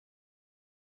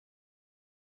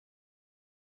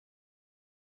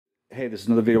Hey, this is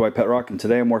another video by PetRock, and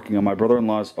today I'm working on my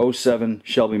brother-in-law's 07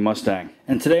 Shelby Mustang.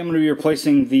 And today I'm going to be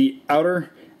replacing the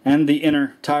outer and the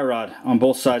inner tie rod on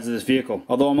both sides of this vehicle.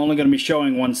 Although I'm only going to be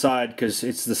showing one side because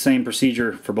it's the same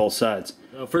procedure for both sides.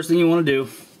 So first thing you want to do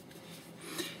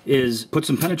is put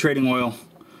some penetrating oil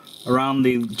around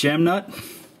the jam nut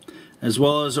as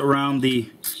well as around the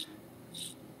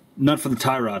nut for the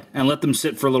tie rod, and let them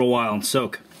sit for a little while and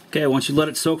soak. Okay, once you let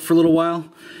it soak for a little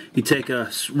while, you take a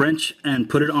wrench and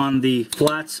put it on the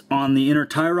flats on the inner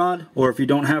tie rod, or if you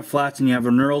don't have flats and you have a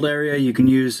knurled area, you can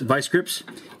use vice grips.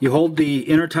 You hold the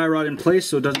inner tie rod in place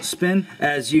so it doesn't spin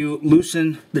as you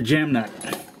loosen the jam nut,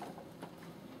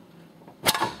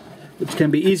 which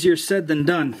can be easier said than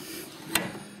done.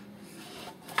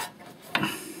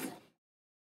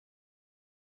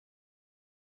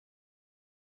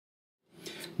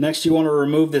 Next, you want to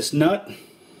remove this nut.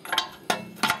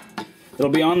 It'll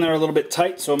be on there a little bit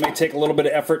tight, so it may take a little bit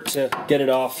of effort to get it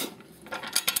off.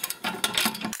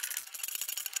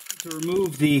 To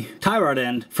remove the tie rod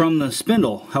end from the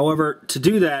spindle, however, to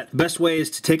do that, the best way is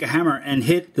to take a hammer and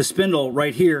hit the spindle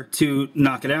right here to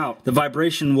knock it out. The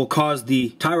vibration will cause the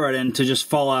tie rod end to just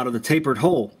fall out of the tapered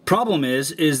hole. Problem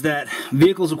is that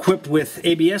vehicles equipped with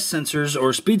ABS sensors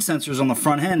or speed sensors on the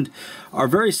front end are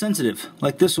very sensitive,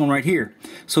 like this one right here.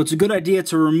 So it's a good idea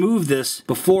to remove this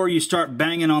before you start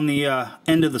banging on the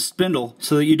end of the spindle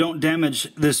so that you don't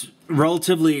damage this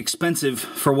relatively expensive,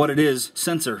 for what it is,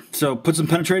 sensor. So put some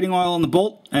penetrating oil on the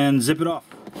bolt and zip it off.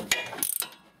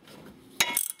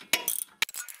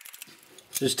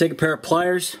 Just take a pair of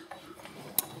pliers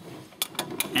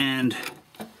and,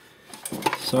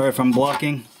 sorry if I'm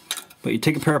blocking, but you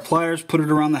take a pair of pliers, put it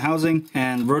around the housing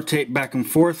and rotate back and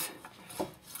forth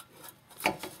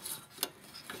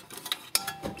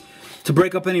to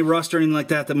break up any rust or anything like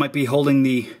that that might be holding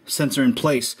the sensor in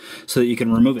place so that you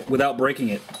can remove it without breaking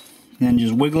it. And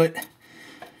just wiggle it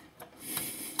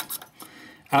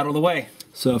out of the way.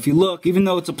 So if you look, even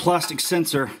though it's a plastic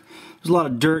sensor, there's a lot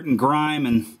of dirt and grime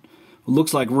and what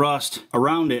looks like rust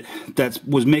around it that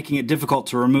was making it difficult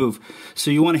to remove.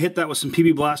 So you want to hit that with some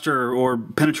PB Blaster or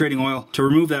penetrating oil to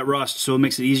remove that rust so it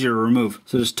makes it easier to remove.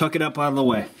 So just tuck it up out of the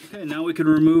way. Okay, now we can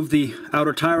remove the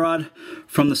outer tie rod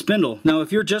from the spindle. Now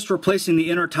if you're just replacing the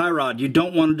inner tie rod, you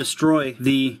don't want to destroy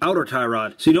the outer tie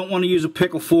rod. So you don't want to use a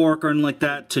pickle fork or anything like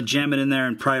that to jam it in there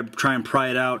and try and pry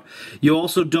it out. You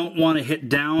also don't want to hit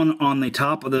down on the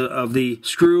top of the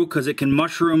screw because it can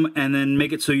mushroom and then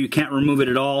make it so you can't remove it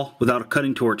at all without a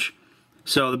cutting torch.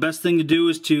 So the best thing to do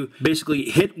is to basically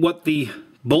hit what the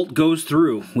bolt goes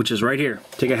through, which is right here.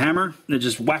 Take a hammer and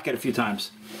just whack it a few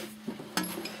times.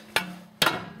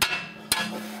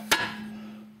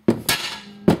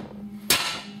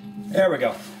 There we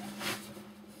go.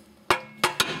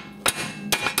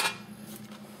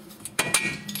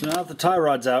 So now that the tie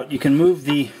rod's out, you can move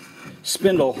the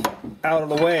spindle out of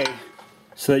the way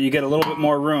so that you get a little bit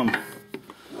more room.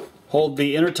 Hold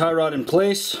the inner tie rod in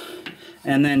place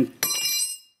and then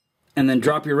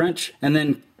drop your wrench and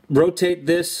then rotate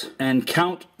this and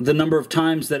count the number of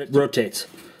times that it rotates.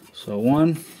 So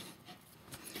 1,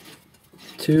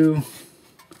 2,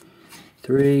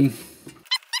 3,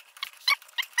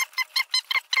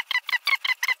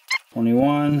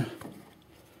 21,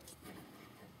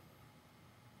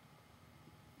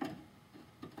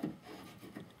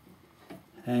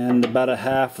 and about a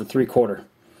half or 3/4.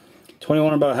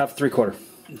 21, about a half, 3/4.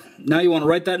 Now you want to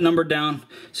write that number down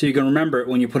so you can remember it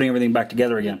when you're putting everything back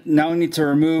together again. Now we need to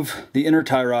remove the inner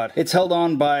tie rod. It's held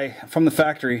on from the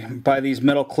factory by these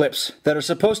metal clips that are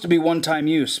supposed to be one-time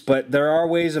use, but there are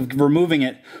ways of removing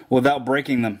it without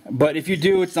breaking them. But if you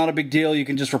do, it's not a big deal. You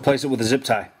can just replace it with a zip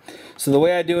tie. So the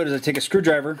way I do it is I take a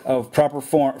screwdriver of proper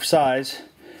size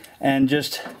and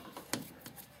just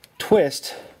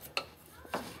twist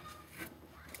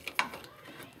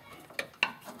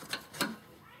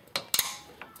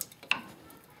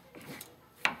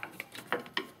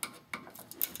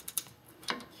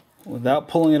without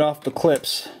pulling it off the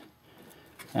clips.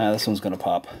 This one's gonna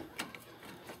pop.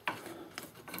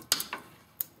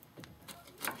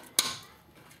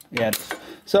 Yeah,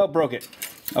 so it broke it.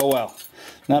 Oh well,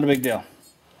 not a big deal.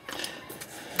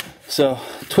 So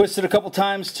twist it a couple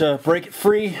times to break it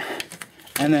free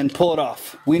and then pull it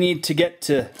off. We need to get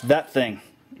to that thing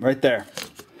right there.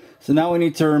 So now we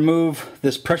need to remove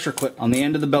this pressure clip on the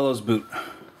end of the bellows boot.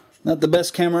 Not the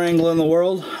best camera angle in the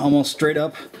world, almost straight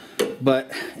up,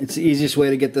 but it's the easiest way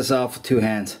to get this off with 2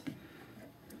 hands.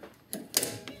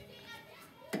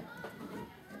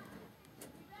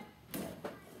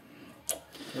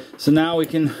 So now we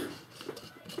can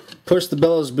push the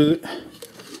bellows boot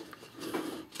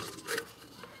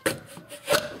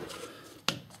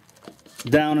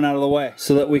down and out of the way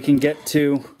so that we can get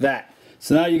to that.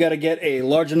 So now you got to get a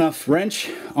large enough wrench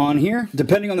on here.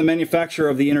 Depending on the manufacturer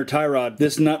of the inner tie rod,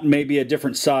 this nut may be a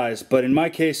different size, but in my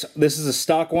case, this is a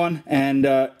stock one, and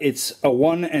it's a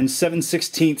 1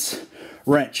 7/16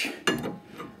 wrench.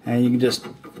 And you can just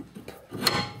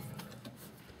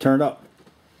turn it up.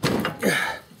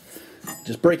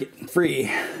 Just break it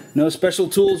free. No special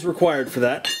tools required for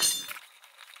that.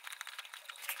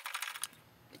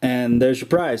 And there's your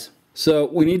prize. So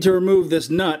we need to remove this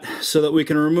nut so that we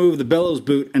can remove the bellows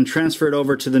boot and transfer it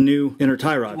over to the new inner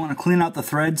tie rod. You want to clean out the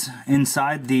threads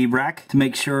inside the rack to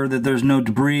make sure that there's no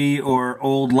debris or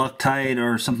old Loctite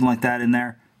or something like that in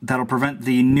there. That'll prevent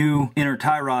the new inner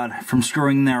tie rod from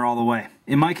screwing in there all the way.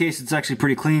 In my case, it's actually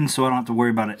pretty clean, so I don't have to worry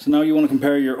about it. So now you want to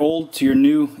compare your old to your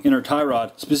new inner tie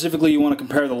rod. Specifically, you want to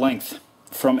compare the length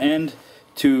from end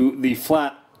to the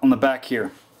flat on the back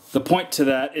here. The point to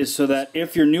that is so that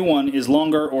if your new one is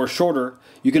longer or shorter,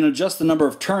 you can adjust the number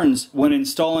of turns when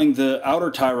installing the outer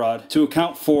tie rod to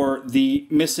account for the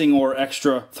missing or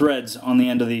extra threads on the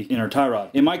end of the inner tie rod.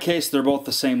 In my case, they're both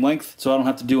the same length, so I don't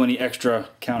have to do any extra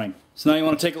counting. So now you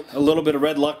want to take a little bit of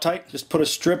red Loctite, just put a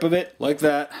strip of it like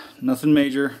that, nothing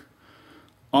major,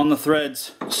 on the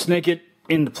threads. Snake it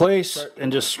into place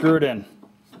and just screw it in.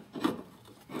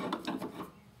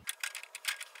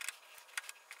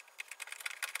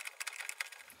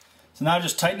 So now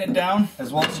just tighten it down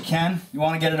as well as you can. You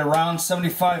want to get it around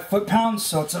 75 foot-pounds,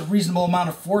 so it's a reasonable amount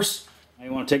of force. Now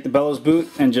you want to take the bellows boot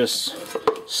and just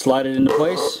slide it into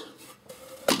place.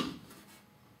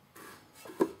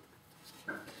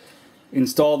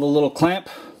 Install the little clamp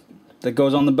that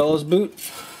goes on the bellows boot.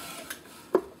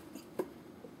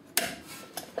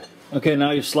 Okay,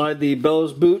 now you slide the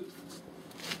bellows boot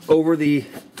over the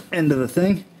end of the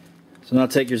thing. So now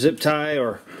take your zip tie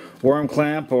or worm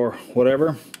clamp or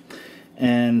whatever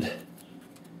and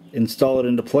install it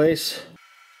into place.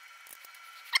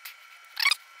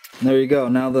 And there you go.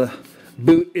 Now the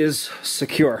boot is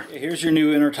secure. Here's your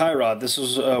new inner tie rod. This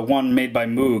is one made by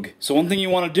MOOG. So one thing you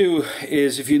want to do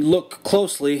is, if you look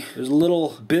closely, there's a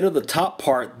little bit of the top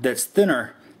part that's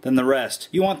thinner than the rest.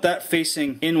 You want that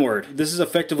facing inward. This is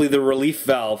effectively the relief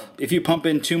valve. If you pump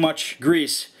in too much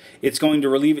grease, it's going to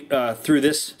relieve through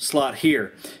this slot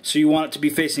here. So you want it to be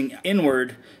facing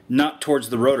inward, not towards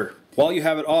the rotor. While you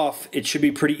have it off, it should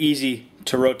be pretty easy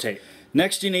to rotate.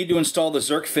 Next, you need to install the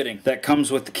Zerk fitting that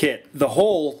comes with the kit. The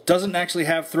hole doesn't actually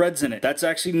have threads in it. That's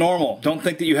actually normal. Don't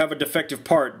think that you have a defective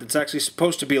part. It's actually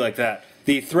supposed to be like that.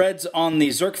 The threads on the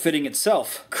Zerk fitting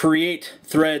itself create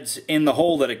threads in the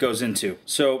hole that it goes into.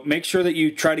 So make sure that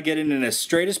you try to get it in as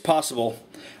straight as possible.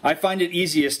 I find it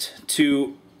easiest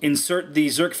to insert the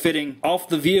Zerk fitting off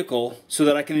the vehicle so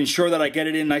that I can ensure that I get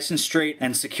it in nice and straight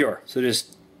and secure. So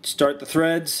just start the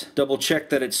threads, double check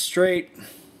that it's straight.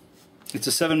 It's a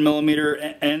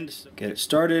 7mm end. Get it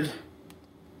started,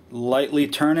 lightly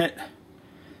turn it,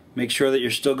 make sure that you're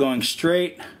still going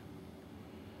straight.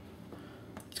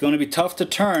 It's going to be tough to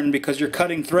turn because you're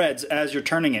cutting threads as you're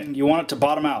turning it. You want it to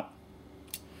bottom out.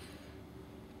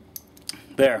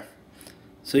 There.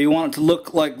 So you want it to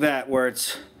look like that, where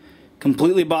it's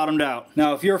completely bottomed out.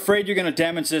 Now, if you're afraid you're going to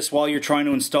damage this while you're trying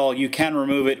to install, you can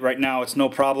remove it right now. It's no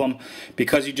problem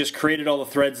because you just created all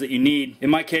the threads that you need. In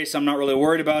my case, I'm not really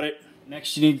worried about it.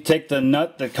 Next, you need to take the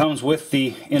nut that comes with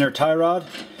the inner tie rod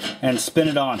and spin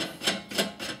it on.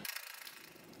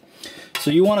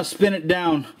 So you want to spin it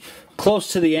down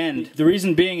close to the end. The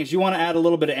reason being is you want to add a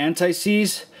little bit of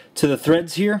anti-seize to the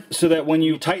threads here, so that when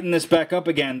you tighten this back up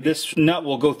again, this nut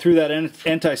will go through that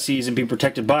anti-seize and be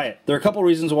protected by it. There are a couple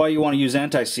reasons why you want to use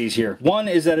anti-seize here. One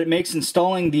is that it makes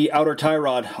installing the outer tie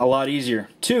rod a lot easier.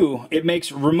 Two, it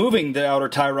makes removing the outer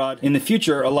tie rod in the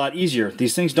future a lot easier.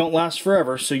 These things don't last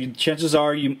forever, so chances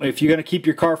are, if you're going to keep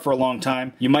your car for a long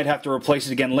time, you might have to replace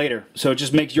it again later. So it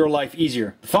just makes your life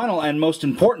easier. The final and most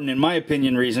important, in my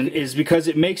opinion, reason is because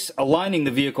it makes aligning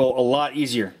the vehicle a lot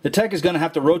easier. The tech is going to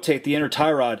have to rotate the inner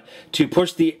tie rod to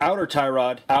push the outer tie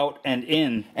rod out and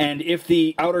in. And if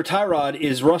the outer tie rod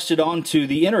is rusted onto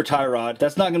the inner tie rod,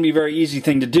 that's not going to be a very easy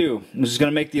thing to do. This is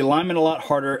going to make the alignment a lot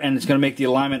harder, and it's going to make the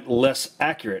alignment less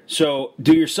accurate. So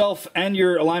do yourself and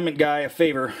your alignment guy a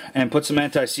favor and put some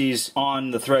anti-seize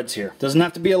on the threads here. Doesn't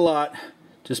have to be a lot,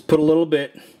 just put a little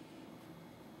bit.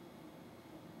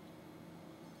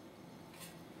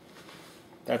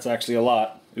 That's actually a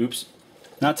lot. Oops.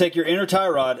 Now take your inner tie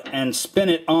rod and spin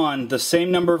it on the same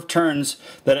number of turns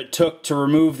that it took to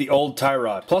remove the old tie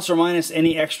rod, plus or minus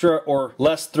any extra or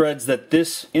less threads that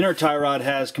this inner tie rod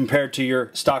has compared to your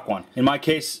stock one. In my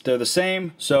case, they're the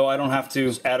same, so I don't have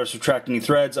to add or subtract any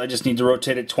threads. I just need to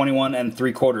rotate it 21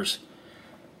 3/4.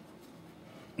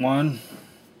 1,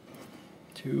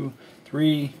 2,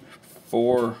 3,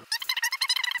 4,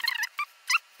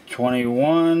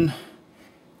 21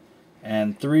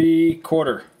 and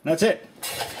 3/4. That's it.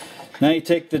 Now you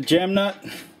take the jam nut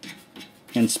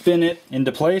and spin it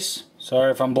into place.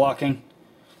 Sorry if I'm blocking.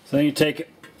 So then you take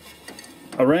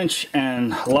a wrench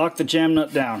and lock the jam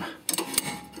nut down.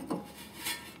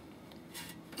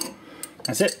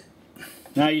 That's it.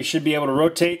 Now you should be able to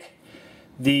rotate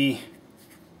the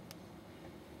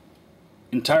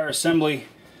entire assembly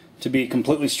to be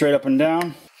completely straight up and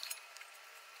down.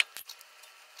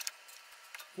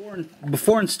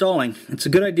 Before installing, it's a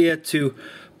good idea to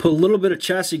put a little bit of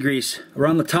chassis grease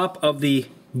around the top of the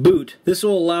boot. This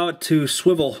will allow it to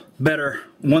swivel better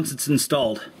once it's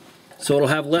installed. So it'll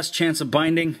have less chance of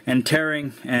binding and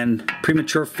tearing and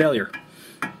premature failure.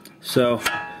 So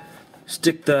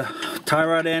stick the tie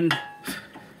rod end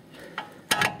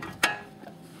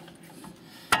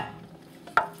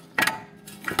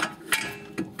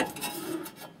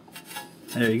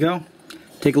there you go.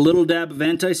 Take a little dab of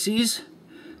anti-seize,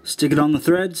 stick it on the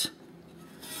threads.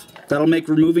 That'll make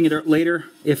removing it later,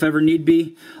 if ever need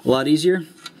be, a lot easier.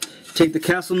 Take the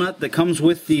castle nut that comes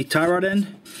with the tie rod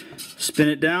end, spin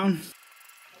it down.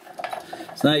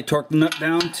 So now you torque the nut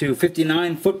down to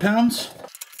 59 foot-pounds.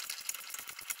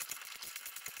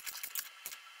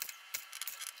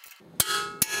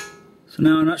 So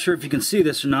now I'm not sure if you can see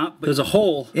this or not, but there's a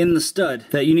hole in the stud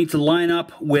that you need to line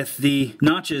up with the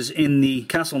notches in the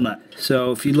castle nut.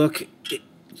 So if you look,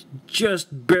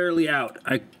 just barely out.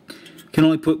 I can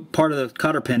only put part of the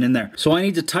cotter pin in there. So I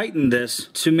need to tighten this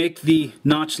to make the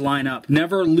notch line up.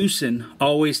 Never loosen,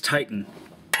 always tighten.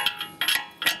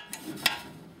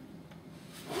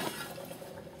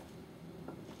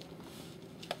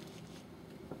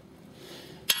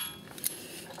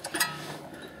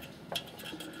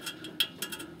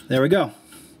 There we go.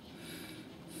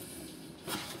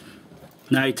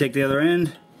 Now you take the other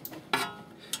end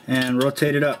and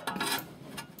rotate it up.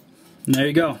 And there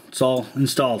you go, it's all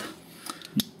installed.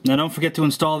 Now don't forget to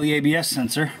install the ABS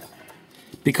sensor.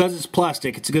 Because it's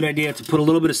plastic, it's a good idea to put a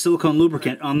little bit of silicone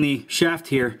lubricant on the shaft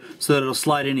here so that it'll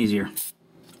slide in easier.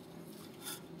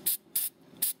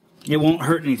 It won't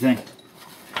hurt anything.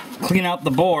 Clean out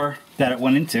the bore that it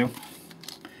went into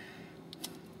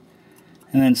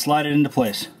and then slide it into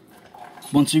place.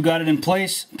 Once you've got it in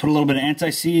place, put a little bit of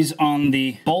anti-seize on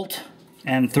the bolt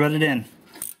and thread it in.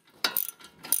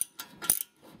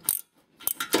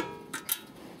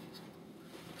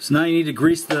 So now you need to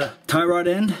grease the tie rod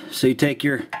end. So you take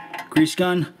your grease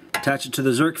gun, attach it to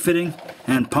the Zerk fitting,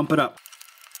 and pump it up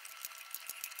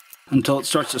until it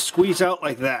starts to squeeze out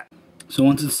like that. So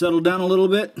once it's settled down a little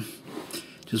bit,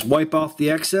 just wipe off the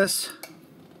excess.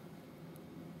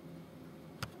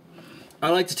 I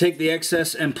like to take the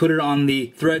excess and put it on the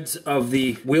threads of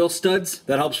the wheel studs.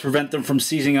 That helps prevent them from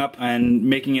seizing up and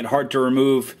making it hard to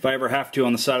remove if I ever have to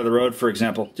on the side of the road, for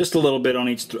example. Just a little bit on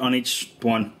each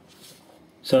one.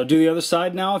 So do the other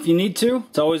side now if you need to.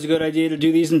 It's always a good idea to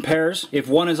do these in pairs. If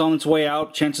one is on its way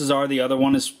out, chances are the other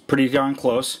one is pretty darn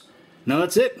close. Now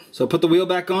that's it. So put the wheel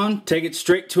back on, take it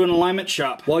straight to an alignment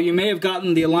shop. While you may have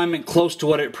gotten the alignment close to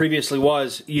what it previously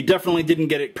was, you definitely didn't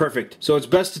get it perfect. So it's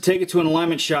best to take it to an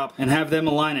alignment shop and have them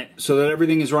align it so that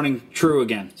everything is running true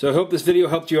again. So I hope this video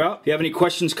helped you out. If you have any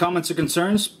questions, comments, or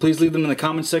concerns, please leave them in the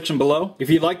comments section below. If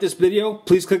you like this video,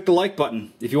 please click the like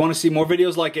button. If you want to see more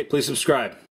videos like it, please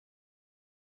subscribe.